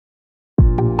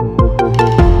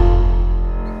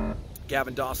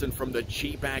Gavin Dawson from the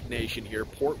GBag Nation here,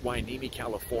 Port Hueneme,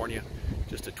 California.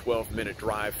 Just a 12-minute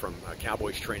drive from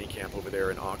Cowboys Training Camp over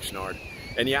there in Oxnard.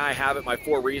 And yeah, I have it. My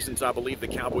 4 reasons I believe the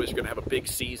Cowboys are going to have a big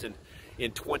season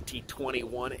in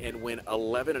 2021 and win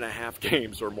 11.5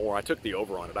 games or more. I took the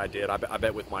over on it. I did. I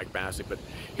bet with Mike Bassick. But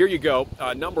here you go.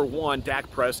 Number 1, Dak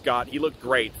Prescott. He looked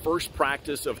great. First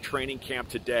practice of training camp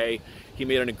today. He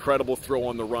made an incredible throw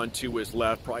on the run to his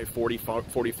left, probably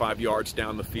 45 yards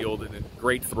down the field, and a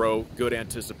great throw, good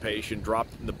anticipation,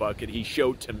 dropped in the bucket. He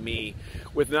showed to me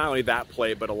with not only that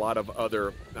play, but a lot of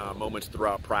other moments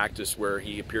throughout practice where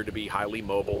he appeared to be highly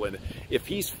mobile. And if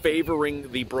he's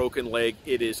favoring the broken leg,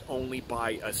 it is only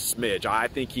by a smidge. I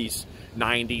think he's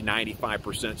 90,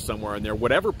 95% somewhere in there.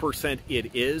 Whatever percent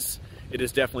it is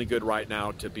definitely good right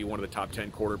now to be one of the top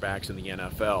 10 quarterbacks in the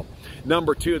NFL.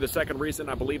 Number 2, the second reason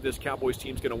I believe this Cowboys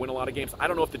team is going to win a lot of games. I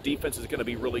don't know if the defense is going to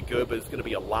be really good, but it's going to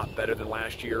be a lot better than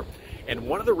last year. And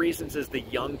one of the reasons is the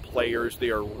young players. They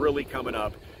are really coming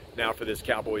up now for this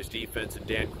Cowboys defense and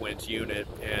Dan Quinn's unit.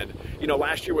 And, you know,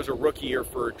 last year was a rookie year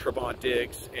for Trevon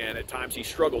Diggs, and at times he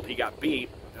struggled. He got beat,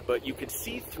 but you could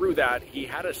see through that he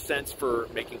had a sense for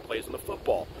making plays on the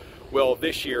football. Well,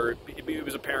 this year, it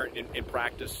was apparent in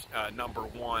practice, number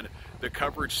 1, the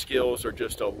coverage skills are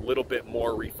just a little bit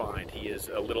more refined. He is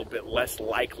a little bit less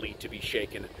likely to be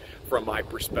shaken from my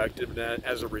perspective. And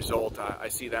as a result, I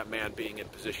see that man being in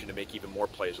position to make even more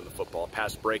plays on the football.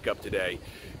 Pass breakup today,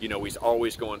 you know, he's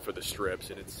always going for the strips.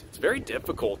 And it's very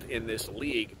difficult in this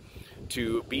league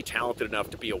to be talented enough,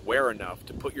 to be aware enough,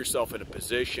 to put yourself in a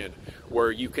position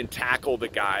where you can tackle the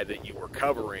guy that you were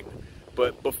covering.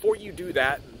 But before you do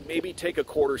that, maybe take a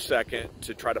quarter second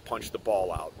to try to punch the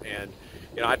ball out. And,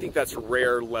 you know, I think that's a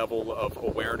rare level of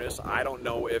awareness. I don't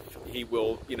know if he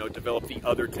will, you know, develop the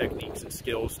other techniques and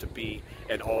skills to be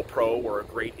an all-pro or a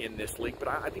great in this league, but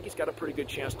I think he's got a pretty good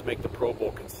chance to make the Pro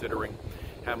Bowl considering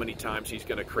how many times he's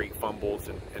going to create fumbles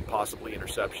and possibly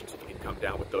interceptions if he can come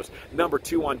down with those. Number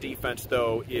 2 on defense,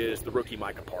 though, is the rookie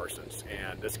Micah Parsons.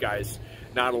 And this guy's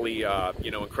not only,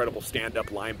 you know, incredible stand-up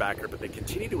linebacker, but they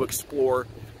continue to explore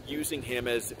using him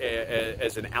as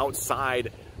an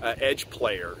outside edge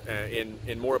player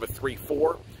in more of a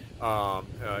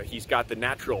 3-4. He's got the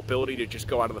natural ability to just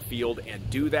go out on the field and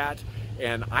do that.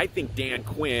 And I think Dan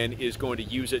Quinn is going to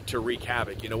use it to wreak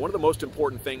havoc. You know, one of the most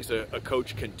important things a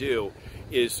coach can do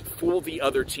is fool the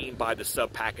other team by the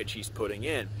sub package he's putting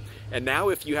in. And now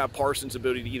if you have Parsons'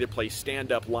 ability to either play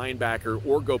stand-up linebacker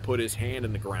or go put his hand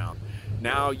in the ground,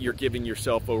 now you're giving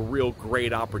yourself a real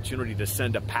great opportunity to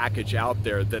send a package out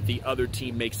there that the other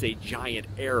team makes a giant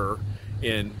error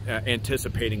in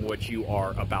anticipating what you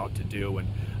are about to do. And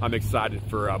I'm excited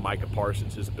for Micah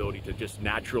Parsons' his ability to just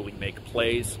naturally make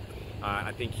plays.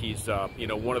 I think he's, you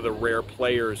know, one of the rare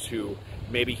players who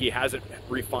maybe he hasn't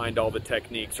refined all the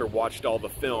techniques or watched all the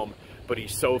film, but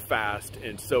he's so fast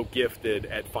and so gifted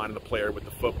at finding the player with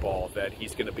the football that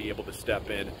he's going to be able to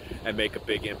step in and make a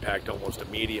big impact almost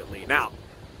immediately. Now,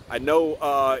 I know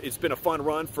it's been a fun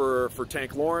run for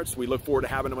Tank Lawrence. We look forward to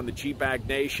having him on the GBag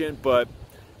Nation, but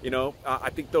you know,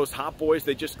 I think those hot boys,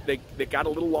 they got a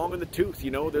little long in the tooth. You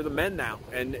know, they're the men now.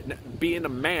 And being a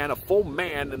man, a full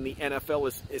man in the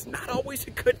NFL is not always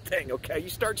a good thing, okay? You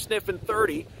start sniffing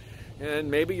 30, and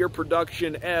maybe your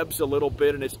production ebbs a little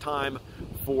bit, and it's time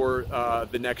for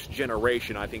the next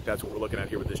generation. I think that's what we're looking at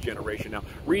here with this generation now.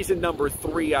 Reason number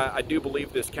 3, I do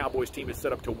believe this Cowboys team is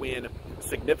set up to win a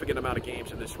significant amount of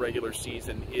games in this regular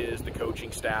season is the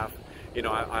coaching staff. You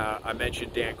know, I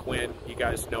mentioned Dan Quinn. You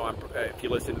guys know, if you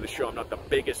listen to the show, I'm not the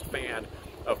biggest fan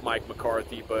of Mike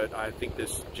McCarthy, but I think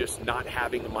this just not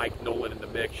having Mike Nolan in the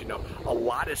mix, you know, a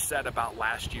lot is said about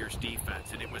last year's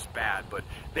defense, and it was bad, but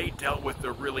they dealt with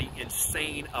a really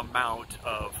insane amount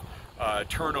of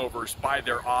turnovers by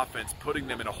their offense, putting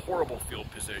them in a horrible field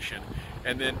position.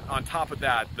 And then on top of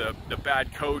that, the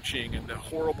bad coaching and the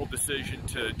horrible decision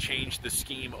to change the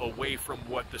scheme away from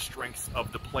what the strengths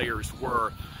of the players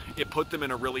were, it put them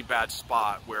in a really bad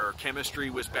spot where chemistry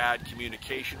was bad,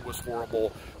 communication was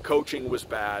horrible, coaching was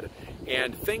bad,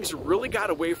 and things really got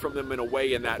away from them in a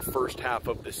way in that first half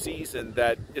of the season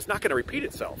that is not going to repeat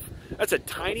itself. That's a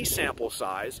tiny sample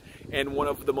size and one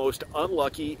of the most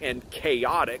unlucky and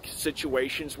chaotic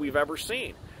situations we've ever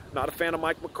seen. Not a fan of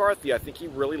Mike McCarthy. I think he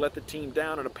really let the team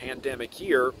down in a pandemic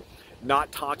year,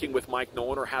 not talking with Mike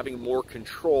Nolan or having more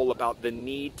control about the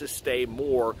need to stay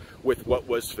more with what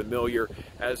was familiar.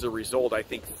 As a result, I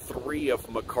think 3 of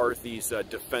McCarthy's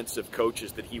defensive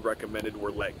coaches that he recommended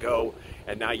were let go.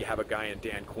 And now you have a guy in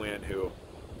Dan Quinn who,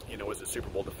 you know, was a Super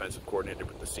Bowl defensive coordinator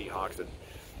with the Seahawks. And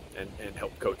and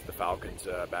helped coach the Falcons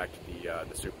back to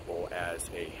the Super Bowl as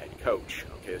a head coach.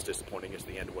 Okay, as disappointing as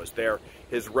the end was there,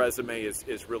 his resume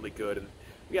is really good. And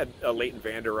we had Leighton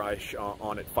Vander Esch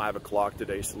on at 5 o'clock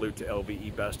today. Salute to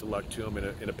LVE. Best of luck to him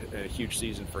in a huge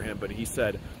season for him. But he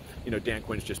said, you know, Dan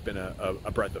Quinn's just been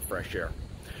a breath of fresh air.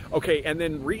 Okay, and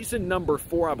then reason number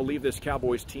 4, I believe this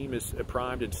Cowboys team is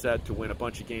primed and set to win a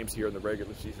bunch of games here in the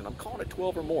regular season. I'm calling it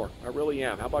 12 or more. I really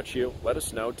am. How about you? Let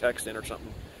us know. Text in or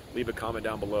something. Leave a comment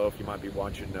down below if you might be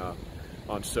watching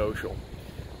on social.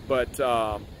 But,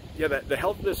 yeah, the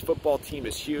health of this football team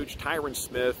is huge. Tyron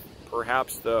Smith,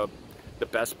 perhaps the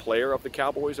best player of the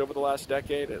Cowboys over the last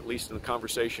decade, at least in the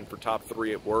conversation for top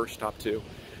 3 at worst, top 2.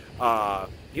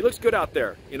 He looks good out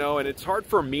there, you know, and it's hard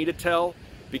for me to tell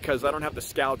because I don't have the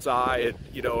scout's eye,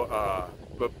 you know,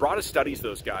 but Broadus studies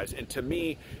those guys. And to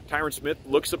me, Tyron Smith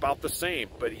looks about the same,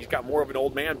 but he's got more of an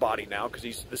old man body now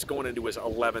because this going into his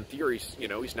 11th year.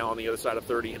 He's now on the other side of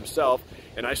 30 himself.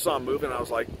 And I saw him moving, and I was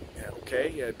like, yeah,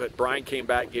 okay. Yeah, but Brian came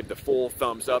back, gave the full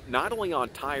thumbs up, not only on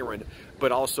Tyron,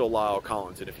 but also Lyle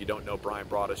Collins. And if you don't know Brian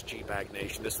Broadus, GBag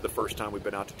Nation, this is the first time we've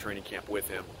been out to training camp with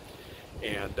him.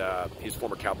 And he's a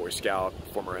former Cowboy scout,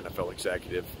 former NFL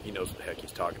executive. He knows what the heck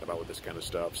he's talking about with this kind of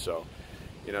stuff. So,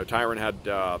 you know, Tyron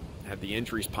had the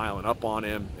injuries piling up on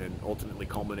him and ultimately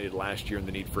culminated last year in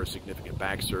the need for a significant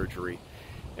back surgery.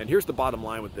 And here's the bottom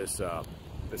line with this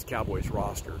Cowboys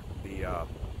roster. The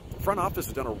front office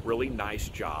has done a really nice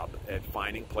job at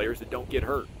finding players that don't get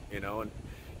hurt, you know, and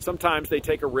sometimes they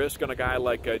take a risk on a guy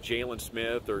like Jalen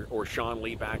Smith or Sean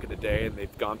Lee back in the day, and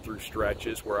they've gone through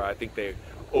stretches where I think they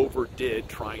overdid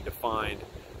trying to find,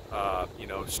 you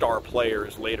know, star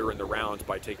players later in the rounds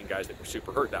by taking guys that were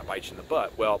super hurt. That bites you in the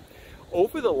butt. Well,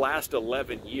 over the last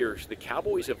 11 years, the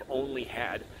Cowboys have only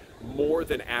had more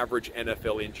than average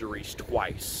NFL injuries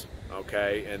twice,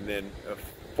 okay? And then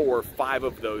 4 or 5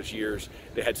 of those years,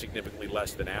 they had significantly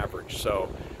less than average.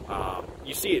 So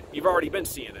you see it. You've already been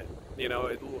seeing it. You know,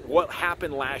 what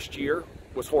happened last year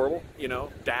was horrible. You know,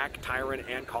 Dak, Tyron,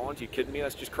 and Collins. You kidding me?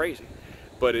 That's just crazy.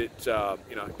 But you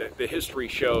know, the history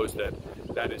shows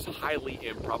that is highly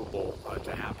improbable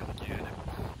to happen again. And,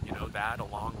 you know, that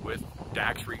along with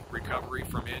Dak's recovery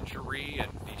from injury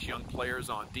and these young players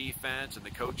on defense and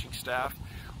the coaching staff.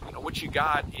 You know, what you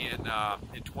got in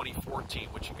 2014,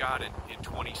 what you got in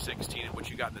 2016, and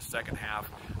what you got in the second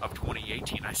half of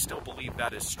 2018, I still believe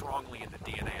that is strongly in the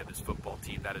DNA of this football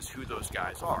team. That is who those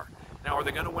guys are. Now, are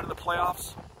they going to win in the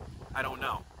playoffs? I don't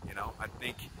know. You know, I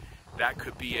think that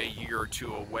could be a year or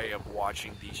two away of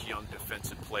watching these young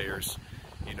defensive players,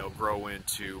 you know, grow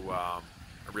into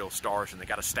real stars, and they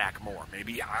got to stack more.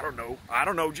 Maybe, I don't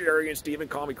know, Jerry and Steven,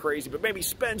 call me crazy, but maybe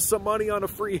spend some money on a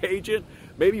free agent,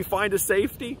 maybe find a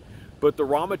safety. But the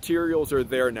raw materials are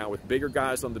there now with bigger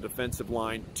guys on the defensive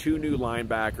line, 2 new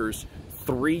linebackers,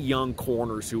 3 young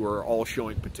corners who are all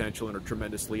showing potential and are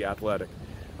tremendously athletic.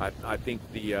 I think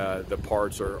the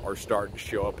parts are starting to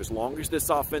show up. As long as this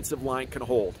offensive line can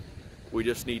hold, we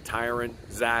just need Tyron,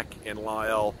 Zach, and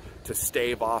Lyle to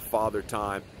stave off Father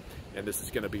Time. And this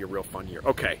is going to be a real fun year.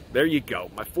 Okay, there you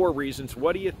go. My 4 reasons.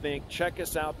 What do you think? Check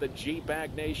us out, the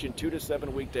GBag Nation, 2 to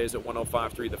 7 weekdays at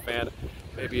 105.3 The Fan.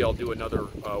 Maybe I'll do another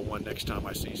one next time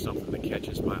I see something that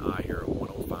catches my eye here at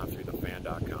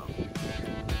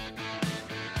 105.3thefan.com.